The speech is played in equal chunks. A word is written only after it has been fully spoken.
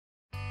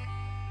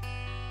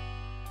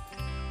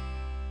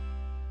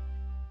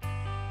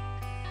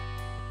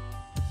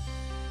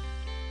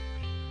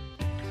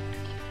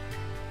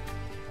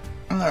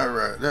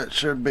Alright, that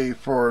should be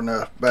far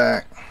enough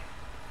back.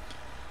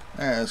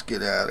 Let's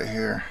get out of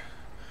here.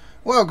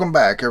 Welcome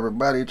back,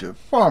 everybody, to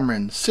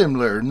Farming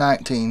Simulator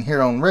 19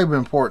 here on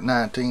Ravenport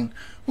 19.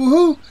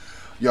 Woohoo!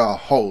 Your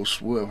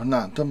host with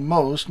not the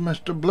most,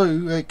 Mr.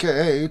 Blue,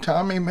 aka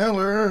Tommy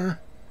Miller.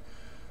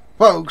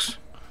 Folks,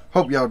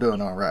 hope y'all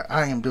doing alright.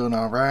 I am doing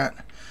alright.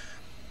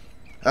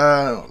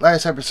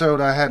 Last episode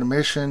I had a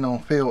mission on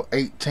field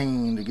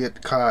 18 to get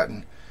the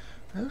cotton.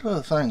 This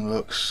little thing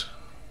looks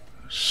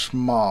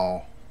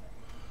small,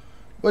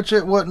 which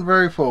it wasn't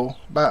very full,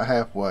 about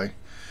halfway.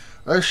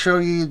 Let's show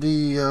you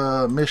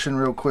the mission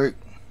real quick.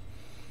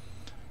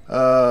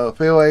 Field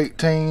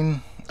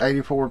 18,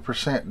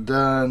 84%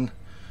 done.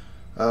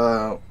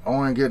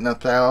 Only getting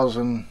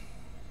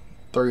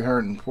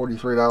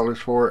 $1,343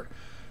 for it.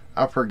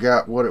 I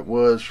forgot what it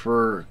was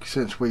for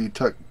since we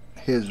took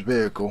his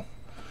vehicle.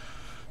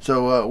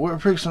 So we're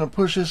fixing to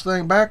push this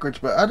thing backwards,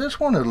 but I just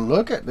wanted to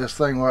look at this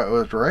thing while it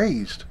was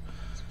raised.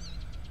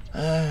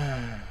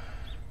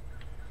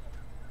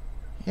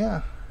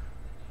 Yeah.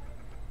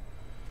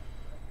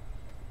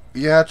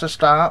 You have to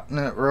stop and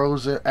it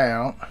rolls it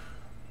out,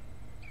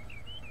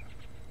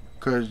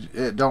 because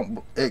it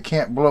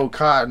can't blow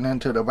cotton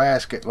into the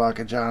basket like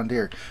a John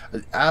Deere.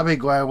 I'll be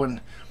glad when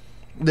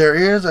there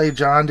is a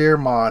John Deere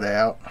mod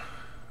out,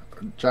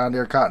 John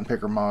Deere cotton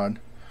picker mod,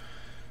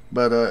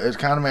 but it's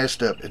kind of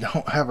messed up. It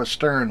don't have a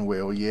steering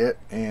wheel yet,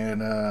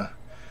 and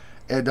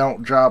it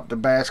don't drop the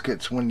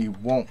baskets when you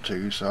want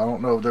to, so I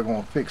don't know if they're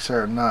going to fix that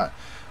or not.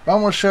 But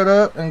I'm going to shut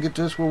up and get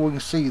this where we can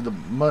see the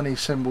money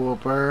symbol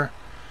up there.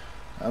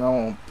 I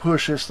don't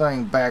push this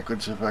thing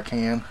backwards if I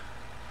can,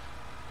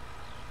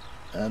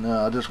 and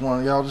I just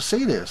wanted y'all to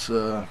see this.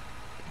 So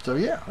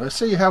yeah, let's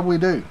see how we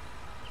do.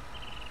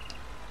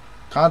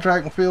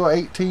 Contract and field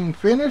 18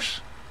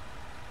 finish.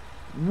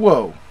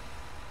 Whoa!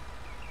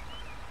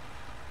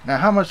 Now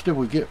how much did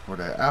we get for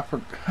that? I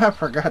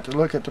forgot to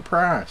look at the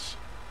price.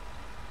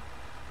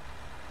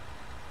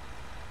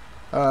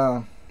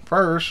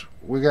 First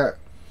we got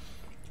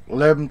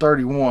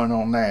 $11.31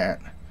 on that.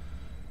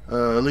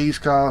 Lease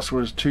cost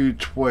was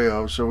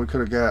 $2.12, so we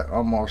could have got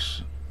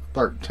almost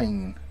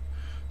 $13.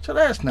 So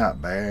that's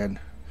not bad.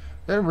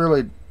 They didn't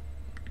really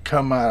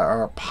come out of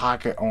our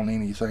pocket on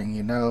anything,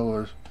 you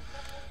know.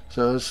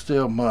 So it's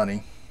still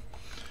money.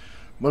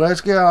 But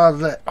let's get out of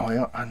that. Oh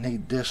yeah, I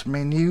need this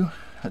menu.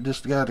 I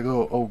just got to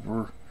go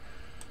over.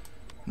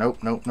 Nope,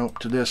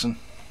 to this one.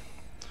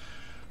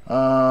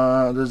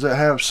 Does it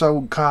have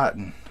sold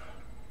cotton?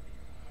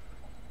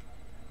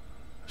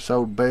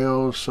 Sold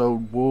bales,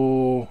 sold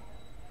wool.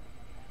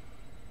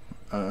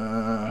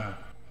 Really?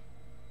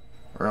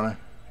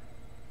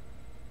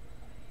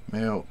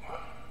 Milk.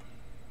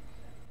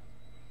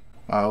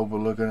 Am I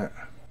overlooking it?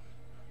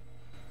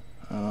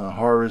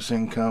 Harvest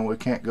income, we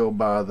can't go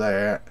by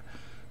that.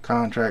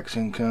 Contracts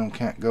income,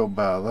 can't go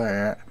by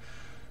that.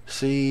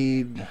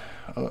 Seed,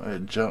 oh,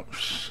 it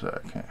jumps.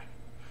 Okay.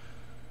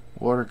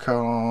 Water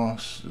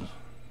costs,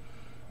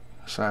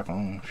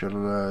 cycling,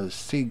 fertilizer,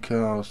 seed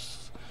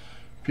costs,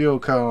 fuel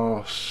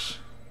costs.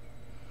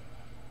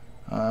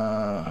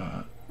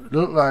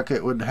 Look like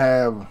it would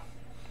have,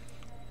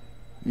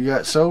 you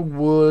got sold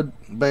wood,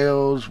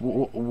 bales,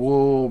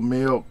 wool,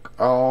 milk,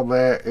 all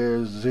that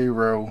is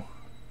zero.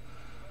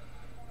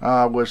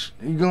 Which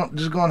you're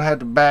just gonna have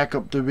to back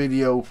up the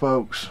video,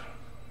 folks.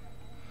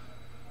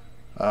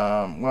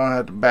 I'm gonna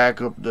have to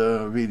back up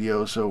the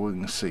video so we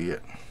can see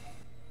it.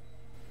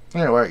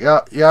 Anyway,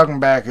 y'all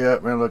can back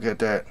up and look at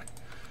that.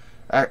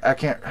 I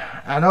can't,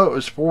 I know it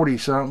was 40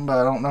 something, but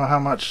I don't know how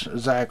much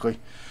exactly.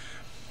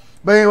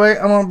 But anyway,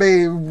 I'm going to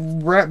be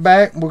right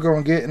back. We're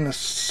going to get into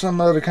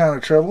some other kind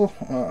of trouble.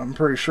 I'm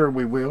pretty sure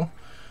we will.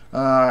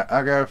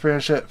 I got to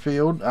finish that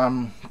field.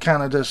 I'm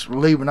kind of just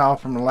leaving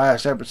off from the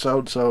last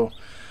episode, so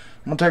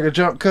I'm going to take a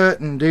jump cut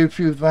and do a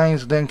few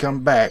things, then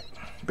come back.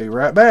 Be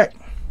right back.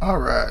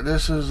 Alright,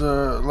 this is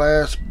the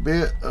last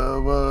bit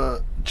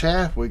of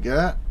chaff we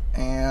got,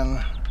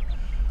 and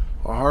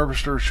our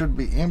harvester should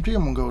be empty.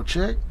 I'm going to go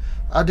check.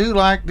 I do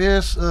like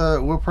this.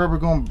 We're probably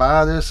going to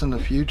buy this in the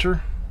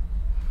future.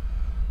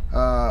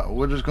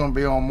 We're just going to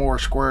be on more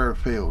square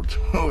fields.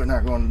 We're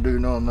not going to do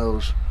none of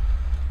those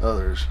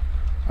others.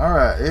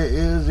 Alright, it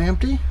is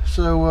empty,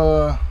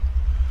 so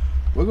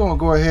we're going to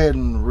go ahead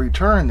and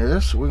return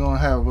this. We're going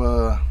to have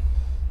I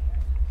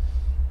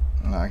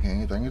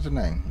can't even think of the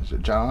name. Is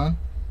it John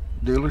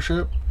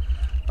dealership?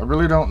 I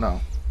really don't know.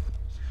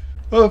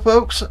 Well,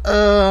 folks,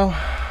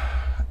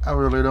 I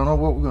really don't know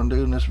what we're going to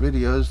do in this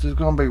video. It's just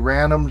going to be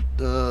random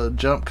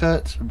jump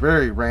cuts,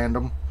 very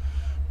random.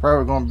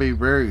 Probably going to be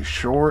very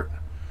short.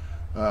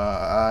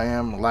 I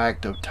am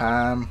lacked of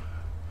time.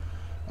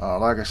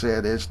 Like I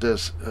said, it's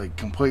just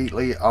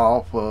completely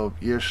off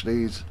of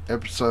yesterday's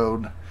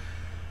episode.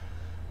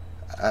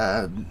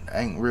 I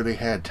ain't really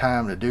had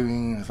time to do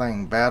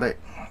anything about it.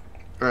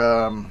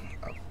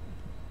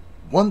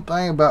 One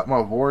thing about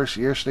my voice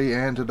yesterday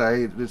and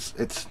today,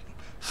 it's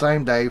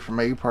same day for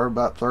me, probably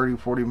about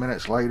 30-40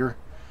 minutes later.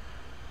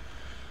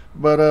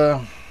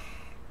 But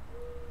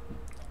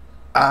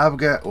I've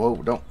got,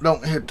 whoa,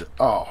 don't hit the,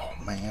 oh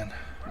man.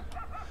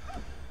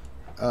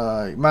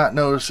 You might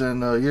notice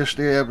in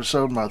yesterday's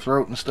episode my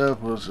throat and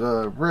stuff was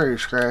very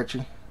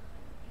scratchy.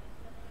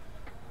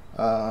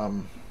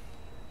 Now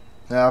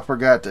I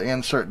forgot to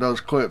insert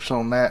those clips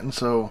on that, and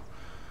so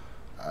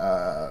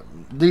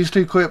these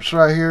two clips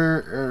right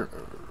here,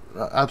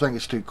 I think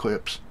it's two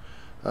clips,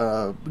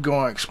 going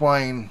to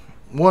explain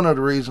one of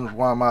the reasons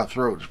why my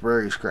throat's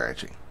very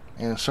scratchy.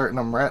 Inserting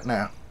them right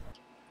now.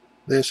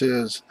 This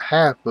is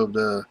half of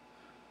the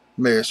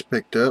mess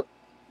picked up,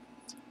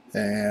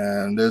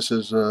 and this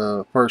is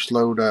the first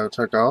load I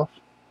took off,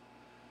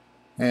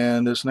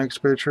 and this next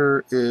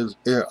picture is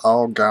it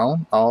all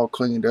gone, all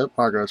cleaned up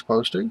like I was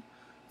supposed to,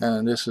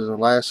 and this is the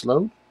last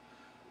load.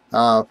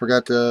 I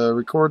forgot to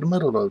record the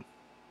middle load.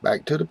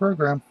 Back to the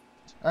program.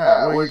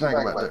 Alright, what do you think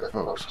about that,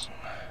 folks?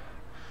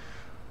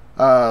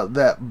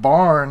 That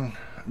barn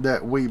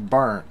that we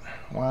burnt,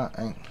 why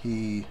ain't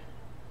he...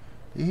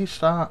 Did he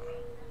stop?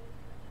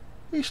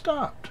 He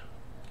stopped.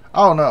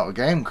 Oh no,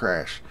 game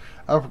crash.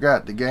 I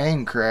forgot the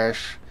game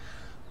crash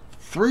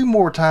 3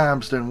 more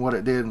times than what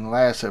it did in the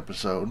last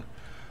episode.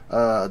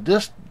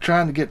 Just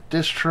trying to get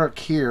this truck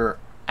here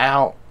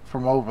out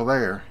from over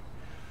there.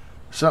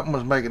 Something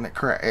was making it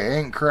crash. It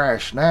ain't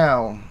crashed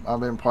now. I've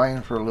been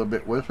playing for a little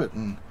bit with it,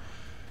 and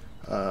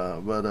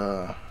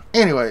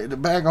anyway,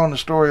 back on the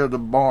story of the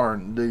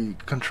barn, the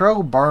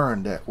control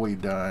burn that we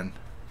done.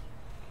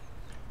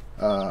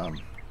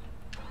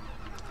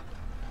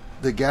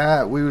 The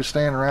guy, we was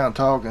standing around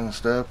talking and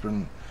stuff,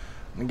 and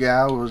the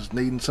guy was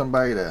needing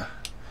somebody to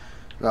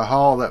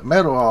haul that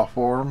metal off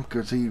for him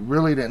because he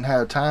really didn't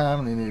have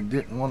time and he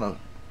didn't want to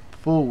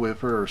fool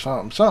with her or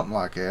something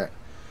like that.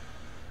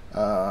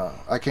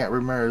 I can't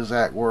remember his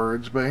exact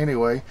words, but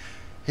anyway,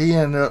 he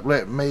ended up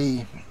letting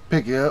me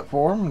pick it up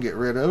for him and get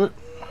rid of it.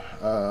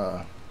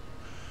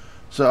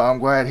 So I'm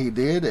glad he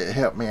did. It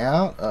helped me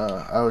out.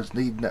 I was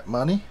needing that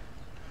money.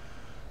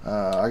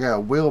 I got a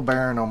wheel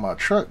bearing on my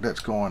truck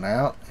that's going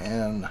out,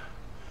 and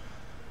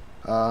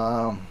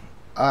I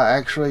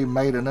actually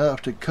made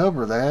enough to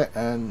cover that,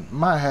 and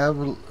might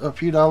have a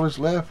few dollars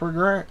left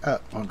for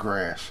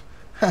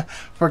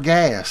for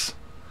gas.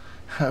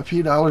 A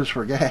few dollars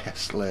for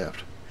gas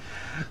left.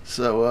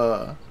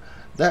 So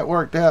that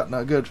worked out in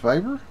a good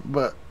favor.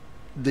 But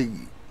the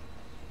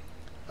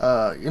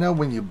you know,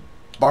 when you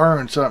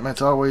burn something,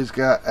 it's always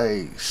got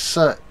a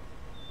soot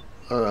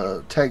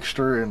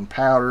texture and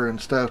powder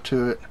and stuff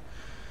to it,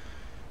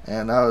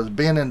 and I was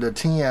bending the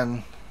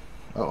tin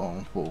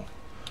I'm full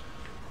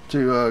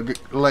to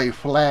lay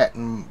flat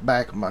in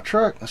back of my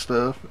truck and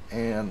stuff,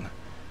 and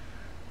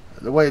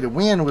the way the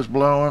wind was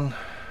blowing,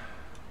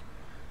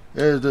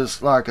 it was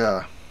just like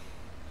a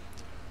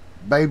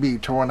baby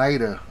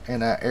tornado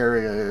in that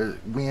area.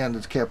 Wind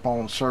just kept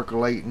on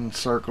circulating,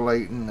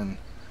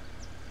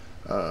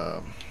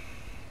 and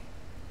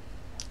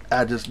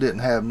I just didn't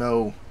have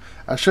no...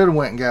 I should have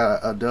went and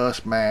got a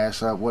dust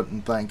mask. I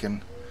wasn't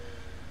thinking,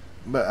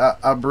 but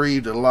I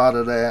breathed a lot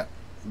of that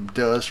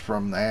dust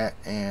from that,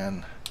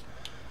 and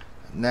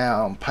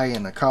now I'm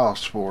paying the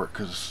cost for it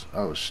because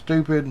I was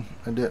stupid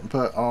and didn't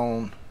put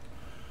on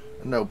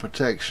no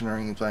protection or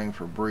anything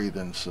for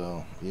breathing.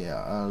 So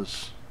yeah,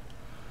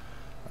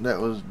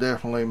 that was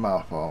definitely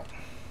my fault.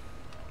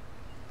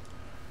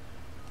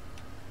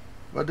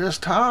 But this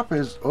top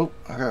is, oh,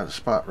 I got a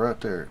spot right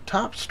there.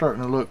 Top's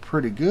starting to look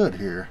pretty good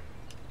here.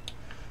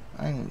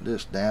 I can get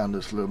this down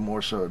just a little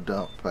more so it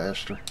dump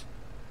faster.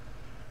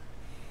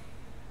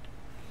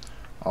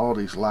 All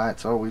these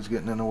lights always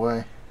getting in the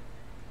way.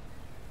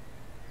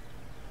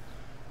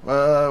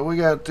 We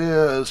got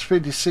this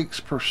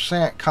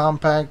 56%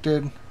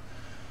 compacted.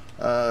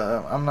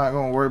 I'm not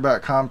going to worry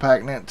about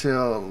compacting it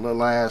till the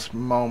last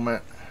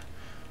moment.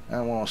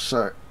 I want to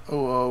start.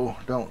 Oh,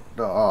 don't.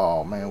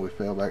 Oh man, we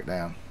fell back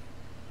down.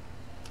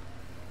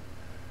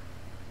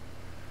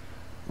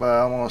 But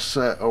I want to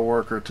set a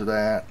worker to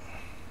that.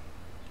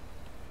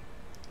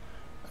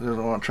 I just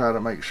want to try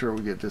to make sure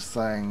we get this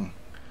thing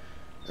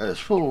as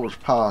full as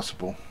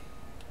possible.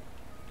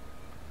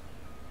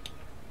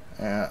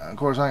 And of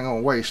course I ain't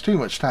going to waste too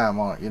much time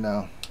on it, you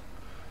know.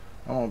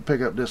 I'm going to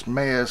pick up this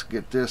mess,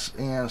 get this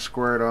end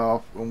squared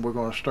off, and we're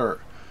going to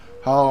start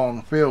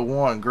hauling field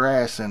 1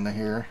 grass into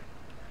here.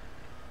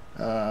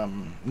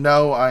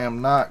 No, I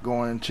am not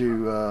going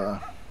to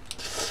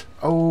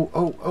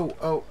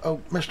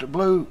oh, Mr.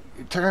 Blue,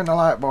 you turn the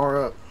light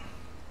bar up.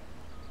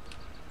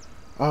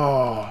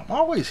 Oh, I'm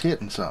always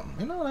hitting something.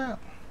 You know that?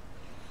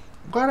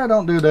 I'm glad I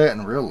don't do that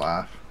in real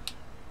life.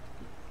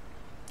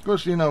 Of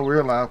course, you know,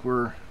 real life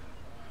we're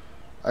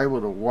able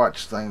to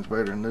watch things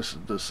better, and this is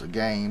just a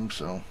game,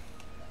 so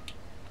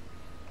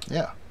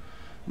yeah.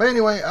 But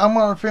anyway, I'm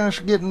gonna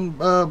finish getting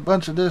a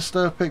bunch of this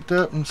stuff picked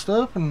up and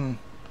stuff, and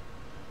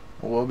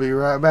we'll be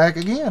right back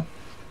again.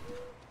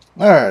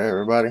 Alright,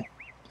 everybody.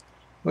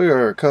 We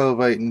are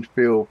cultivating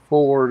field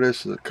 4.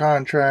 This is a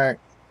contract.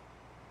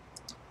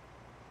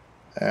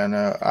 And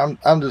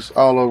I'm just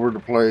all over the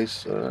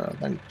place. I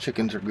think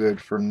chickens are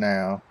good for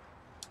now.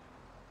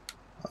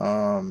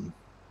 I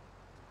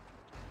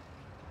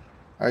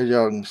as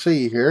y'all can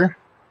see here.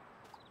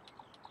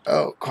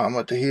 Oh, climb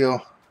up the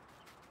hill.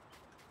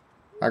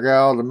 I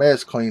got all the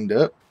mess cleaned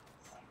up.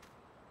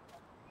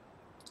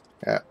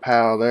 Got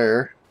pile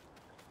there.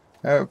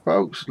 Now,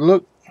 folks,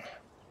 look.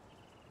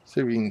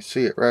 See if you can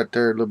see it right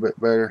there a little bit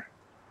better.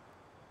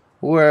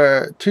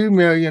 We're at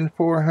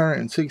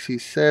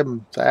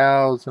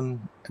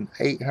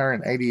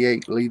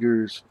 2,467,888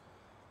 liters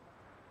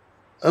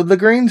of the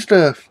green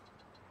stuff.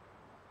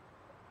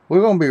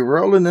 We're going to be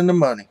rolling in the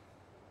money.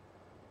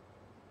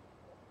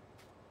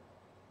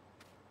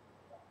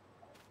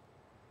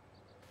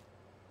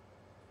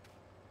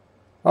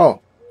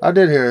 Oh, I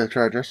did hear a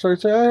tractor. So I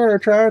heard a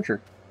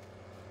tractor.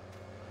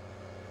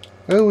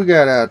 Who we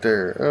got out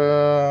there?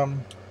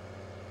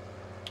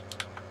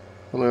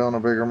 Put it on a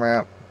bigger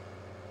map.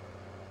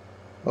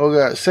 Oh, we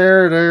got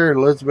Sarah there,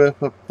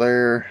 Elizabeth up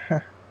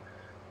there.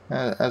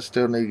 I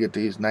still need to get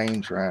these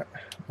names right.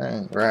 I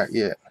ain't right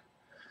yet.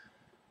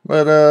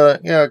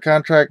 But yeah,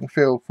 contract in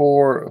field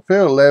 4.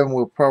 Field 11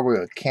 will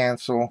probably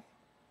cancel.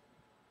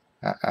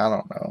 I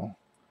don't know.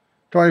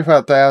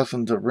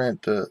 25,000 to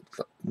rent the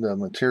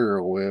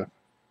material with.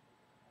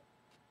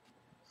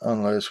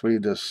 Unless we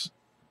just,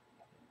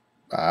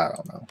 I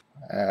don't know.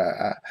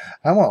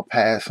 I'm gonna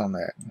pass on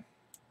that.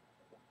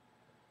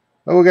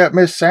 But we got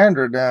Miss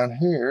Sandra down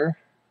here.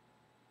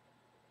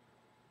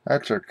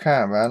 That's her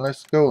combine.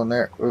 Let's go in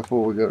there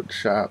before we go to the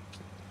shop.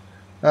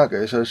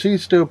 Okay, so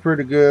she's still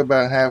pretty good,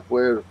 about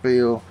halfway to the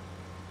field.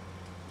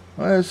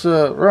 Let's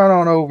run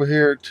on over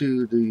here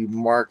to the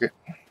market.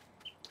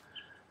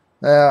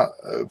 Now,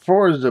 as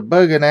far as the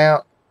bugging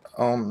out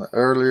on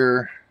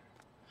earlier,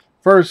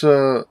 first,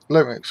 let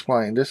me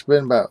explain. This has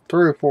been about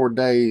 3 or 4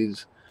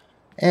 days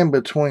in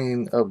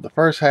between of the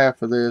first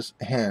half of this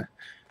and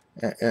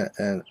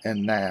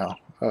now.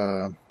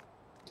 Kind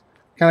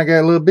of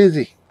got a little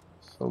busy.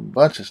 A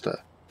bunch of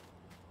stuff.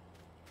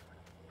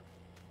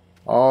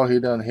 Oh, he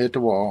done hit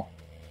the wall.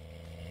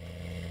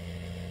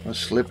 I'm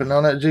slipping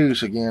on that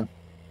juice again.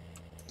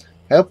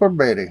 Help her,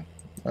 Betty.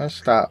 Let's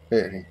stop,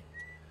 Betty.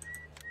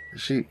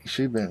 She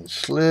been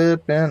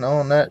slipping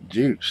on that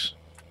juice.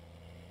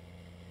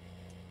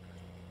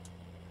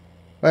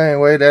 But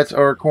anyway, that's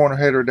our corner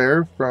header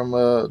there from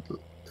the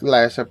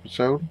last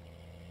episode,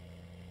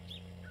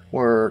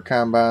 where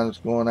combine's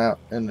going out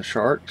in the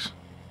sharks.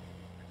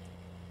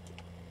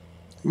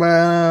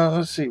 Well,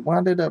 let's see.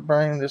 Why did I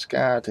bring this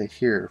guy to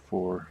here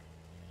for?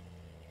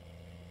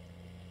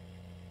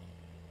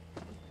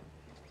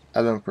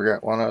 I done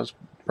forgot why I was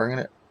bringing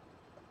it.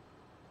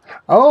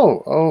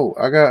 Oh,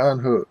 I got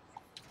unhooked.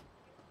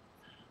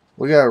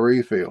 We got a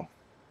refill.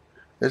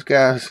 This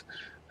guy's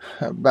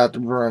about to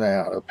run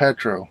out of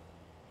petrol.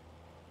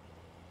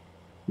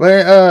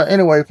 But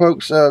anyway,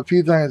 folks, a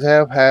few things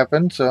have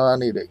happened, so I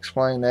need to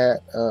explain that.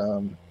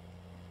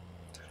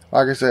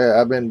 Like I said,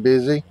 I've been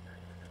busy,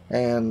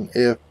 and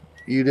if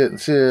you didn't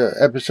see an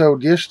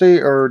episode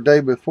yesterday or the day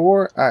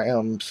before, I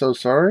am so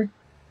sorry.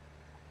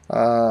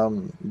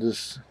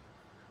 Just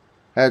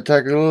had to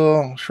take a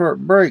little short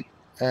break,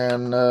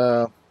 and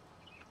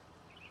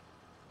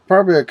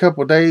probably a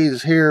couple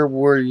days here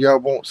where y'all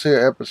won't see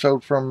an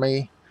episode from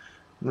me.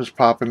 I'm just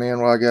popping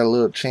in while I got a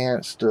little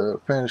chance to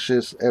finish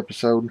this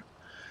episode.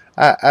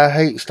 I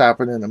hate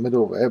stopping in the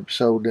middle of an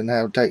episode and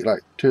have to take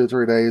like 2 or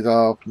 3 days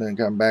off and then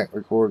come back and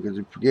record because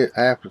you forget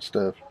half the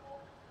stuff.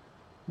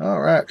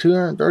 Alright,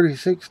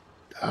 $236.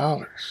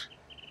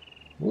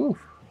 Woo,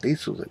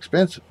 diesel's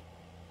expensive.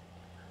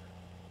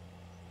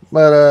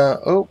 But,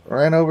 oh,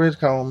 ran over his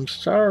combs.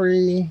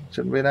 Sorry,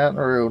 shouldn't have been out in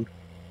the road.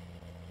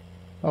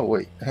 Oh,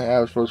 wait, I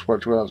was supposed to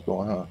watch where I was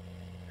going, huh?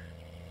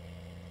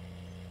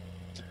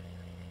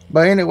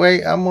 But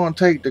anyway, I'm going to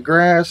take the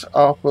grass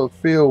off of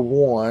field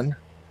 1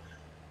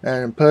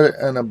 and put it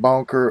in a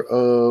bunker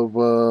of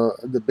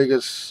the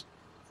biggest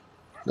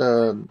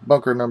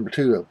bunker number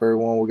 2 up there,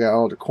 one we got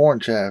all the corn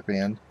chaff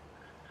in.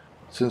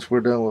 Since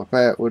we're done with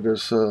that, we'll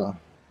just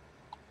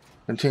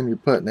continue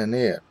putting in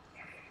it.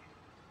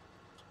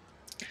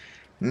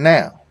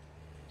 Now,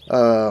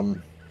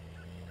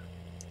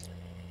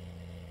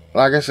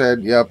 like I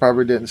said, y'all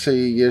probably didn't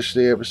see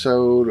yesterday's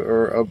episode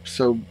or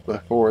episode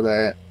before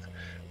that.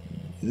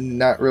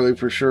 Not really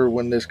for sure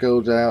when this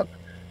goes out.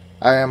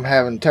 I am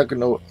having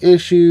technical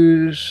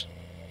issues.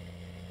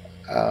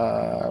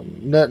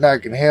 Nothing I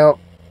can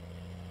help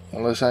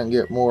unless I can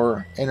get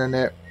more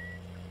internet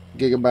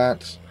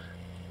gigabytes.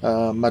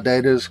 My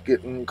data's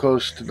getting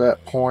close to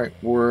that point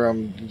where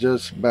I'm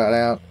just about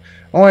out.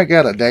 I only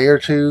got a day or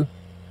 2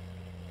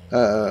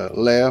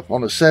 left. On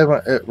the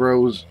 7th it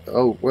rose,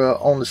 oh well,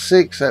 on the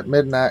 6th at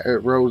midnight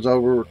it rose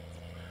over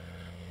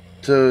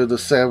to the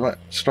 7th,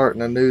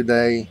 starting a new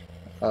day.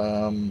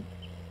 So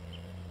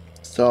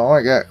I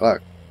only got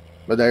like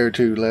a day or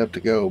 2 left to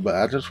go, but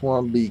I just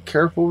want to be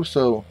careful.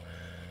 So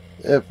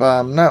if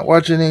I'm not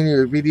watching any of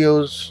your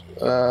videos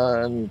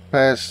in the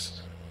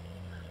past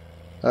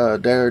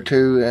day or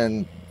 2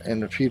 and in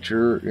the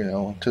future, you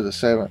know, to the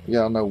 7th,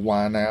 y'all know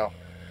why now.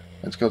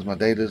 It's because my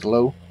data is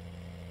low.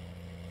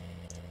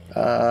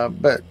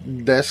 But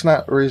that's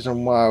not the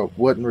reason why I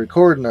wasn't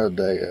recording the other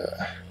day.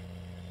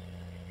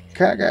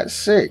 cat got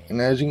sick, and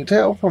as you can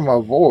tell from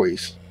my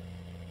voice,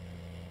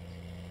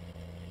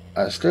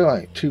 I still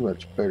ain't too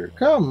much better.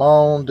 Come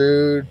on,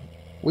 dude.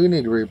 We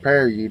need to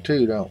repair you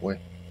too, don't we?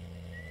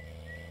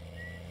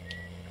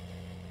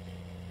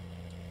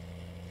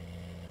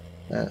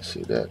 Let's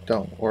see, that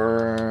don't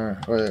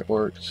work. Well, it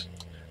works.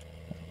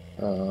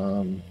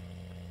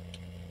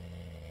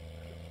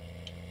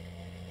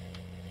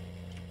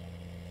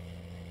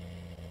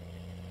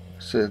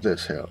 See if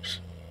this helps.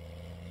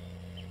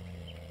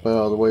 Put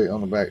all the weight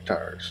on the back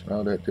tires.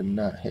 No, that did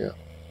not help.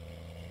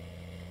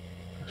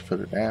 Let's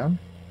put it down.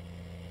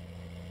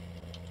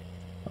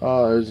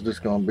 Oh, it's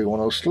just going to be one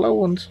of those slow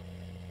ones.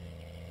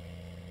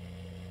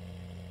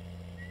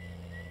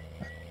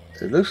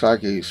 It looks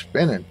like he's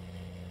spinning.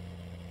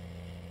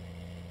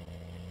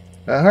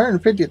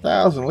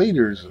 150,000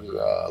 liters is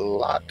a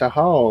lot to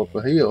haul up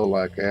a hill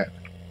like that.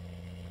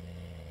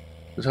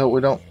 Just hope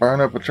we don't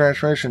burn up a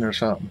transmission or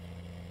something.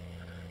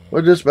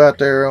 We're just about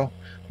there.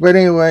 But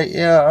anyway,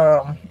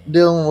 yeah,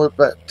 dealing with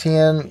that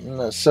tin and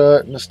the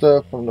soot and the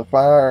stuff from the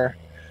fire.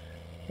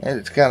 And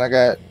it's kind of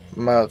got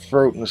my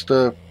throat and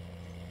stuff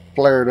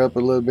flared up a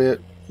little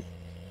bit.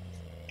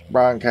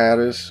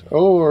 Bronchitis.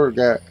 Or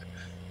got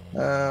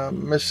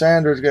Miss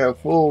Sanders got a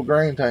full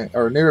grain tank,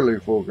 or nearly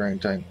full grain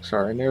tank.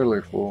 Sorry,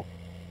 nearly full.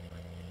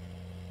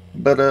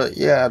 But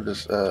yeah, I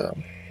just gotta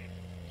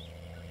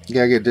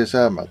get this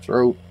out of my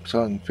throat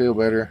so I can feel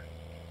better.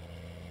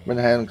 Been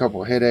having a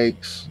couple of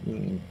headaches.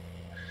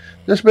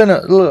 Just been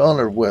a little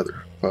under the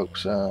weather,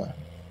 folks.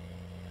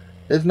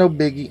 It's no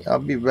biggie. I'll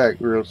be back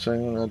real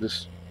soon. I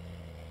just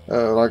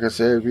like I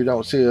said, if you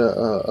don't see a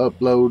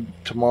upload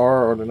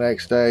tomorrow or the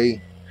next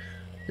day,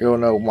 you'll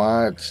know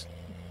why. It's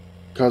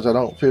because I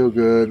don't feel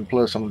good.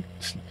 Plus, I'm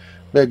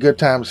been a good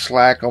time to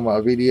slack on my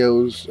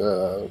videos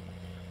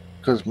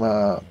because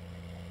my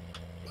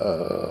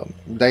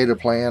data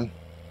plan,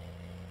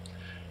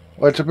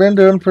 which I've been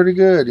doing pretty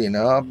good. You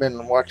know, I've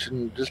been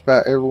watching just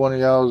about every one of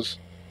y'all's,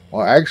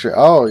 well, actually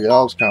all of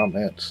y'all's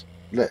comments.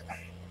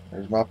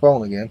 There's my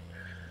phone again.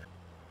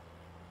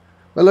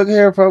 But look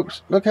here,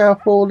 folks. Look how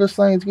full this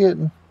thing's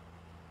getting.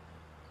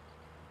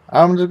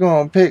 I'm just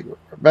going to pick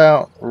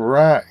about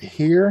right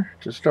here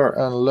to start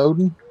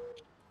unloading.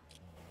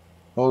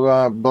 We're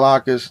going to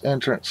block this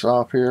entrance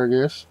off here, I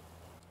guess.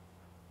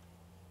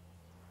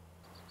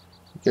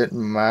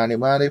 Getting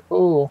mighty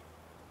full.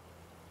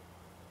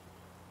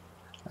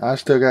 I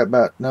still got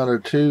about another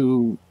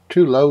two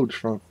loads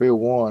from field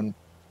 1,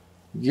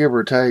 give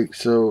or take.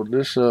 So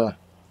this gonna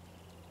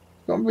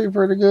be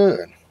pretty good.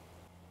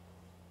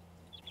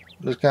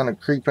 Just kind of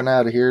creeping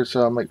out of here,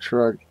 so I'll make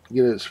sure I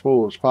get it as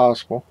full as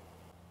possible.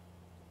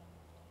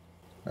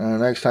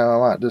 Next time I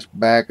might just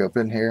back up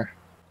in here.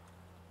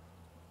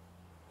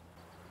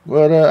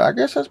 But I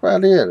guess that's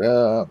about it.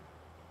 I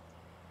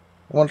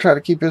want to try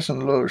to keep this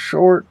one a little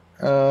short.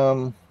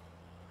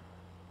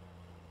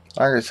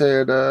 Like I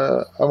said,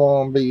 I'm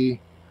going to be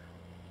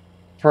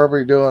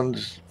probably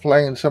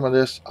playing some of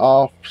this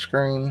off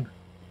screen.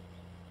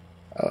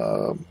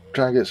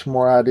 Trying to get some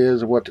more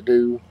ideas of what to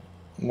do,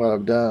 what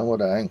I've done,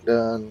 what I ain't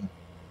done.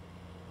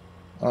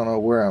 I don't know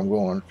where I'm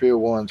going.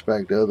 Field 1's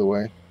back the other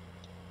way.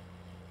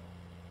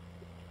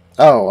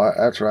 Oh,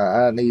 that's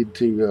right. I need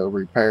to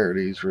repair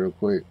these real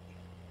quick.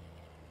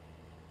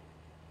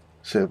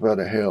 See if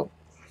that'll help.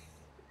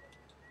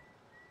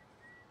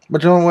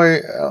 But the only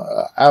way,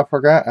 I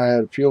forgot I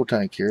had a fuel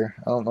tank here.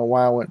 I don't know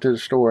why I went to the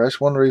store. That's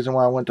one reason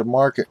why I went to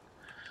market,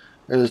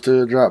 is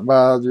to drop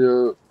by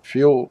the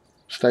fuel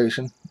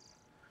station.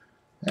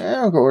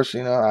 And of course,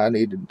 you know, I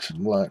needed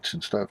some lunch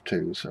and stuff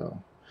too.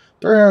 So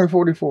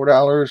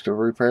 $344 to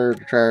repair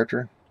the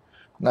tractor.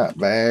 Not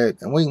bad.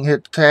 And we can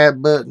hit the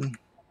tab button.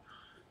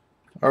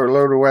 Our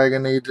loader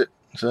wagon needs it.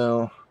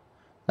 So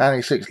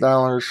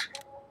 $96.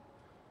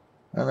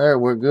 And there,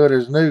 we're good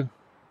as new.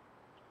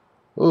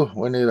 Oh,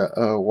 we need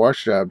a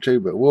wash job too,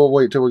 but we'll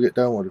wait till we get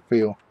done with the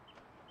field.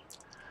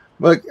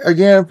 But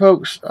again,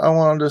 folks, I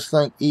want to just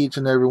thank each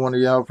and every one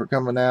of y'all for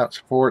coming out,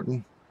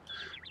 supporting,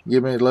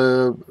 giving me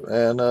love,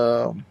 and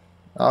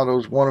all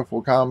those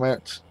wonderful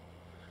comments.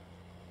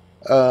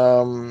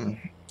 I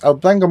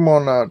think I'm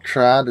gonna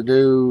try to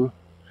do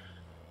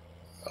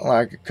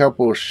like a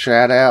couple of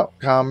shout out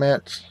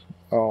comments.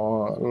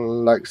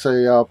 Like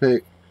say I'll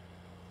pick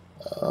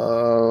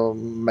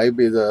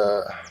maybe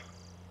the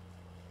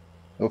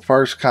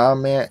first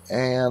comment,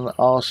 and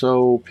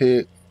also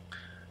pick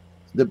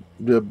the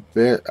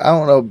best. I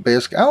don't know,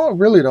 best.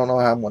 Really don't know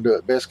how I'm gonna do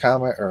it. Best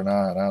comment or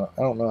not. I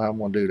don't know how I'm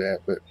gonna do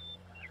that, but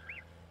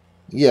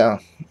yeah,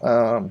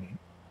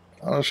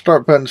 I'll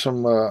start putting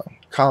some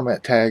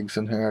comment tags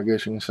in here, I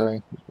guess you can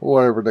say,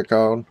 whatever they're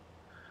called.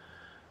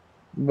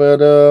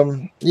 But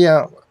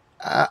yeah,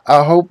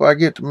 I hope I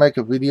get to make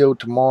a video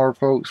tomorrow,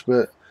 folks,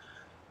 but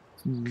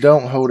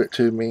don't hold it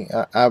to me.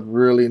 I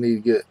really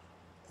need to get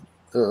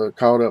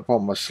caught up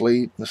on my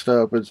sleep and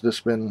stuff. It's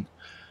just been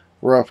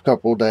a rough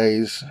couple of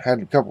days. Had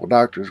a couple of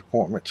doctor's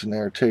appointments in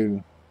there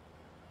too.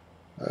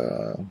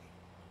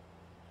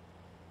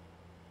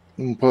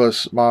 And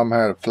plus, Mom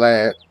had a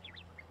flat,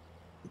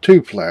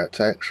 2 flats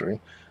actually,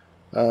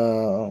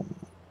 about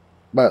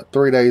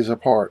 3 days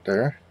apart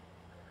there.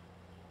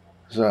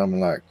 So I'm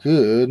like,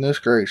 goodness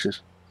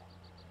gracious.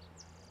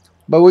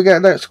 But we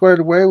got that squared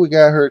away. We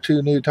got her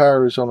 2 new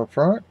tires on the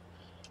front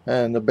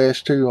and the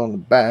best 2 on the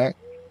back.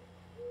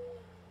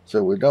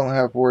 So we don't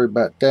have to worry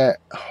about that.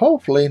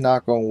 Hopefully,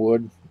 knock on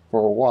wood,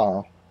 for a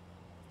while.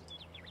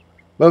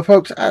 But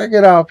folks, I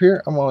get off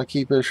here. I'm going to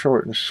keep it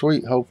short and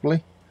sweet,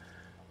 hopefully.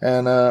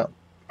 And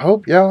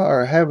hope y'all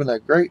are having a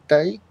great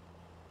day.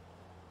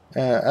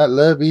 And I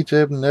love each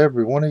and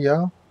every one of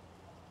y'all.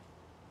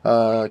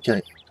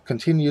 Can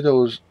continue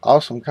those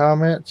awesome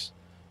comments.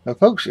 And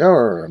folks, y'all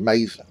are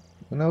amazing.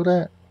 You know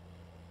that?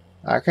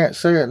 I can't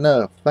say it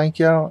enough. Thank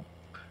y'all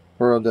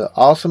for the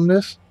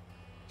awesomeness.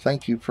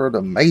 Thank you for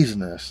the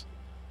amazingness.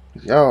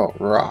 Y'all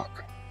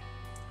rock.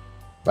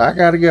 But I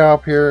gotta get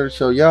off here.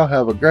 So y'all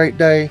have a great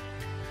day.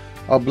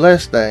 A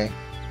blessed day.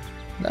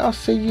 And I'll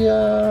see you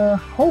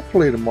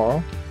hopefully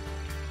tomorrow.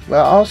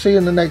 Well, I'll see you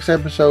in the next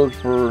episode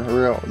for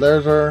real.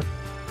 There's our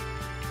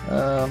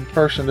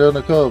person doing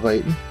the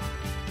cultivating.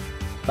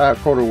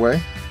 5/4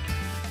 way.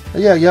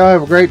 But yeah, y'all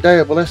have a great day,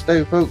 a blessed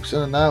day, folks,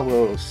 and I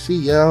will see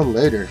y'all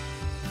later.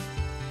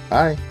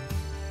 Bye.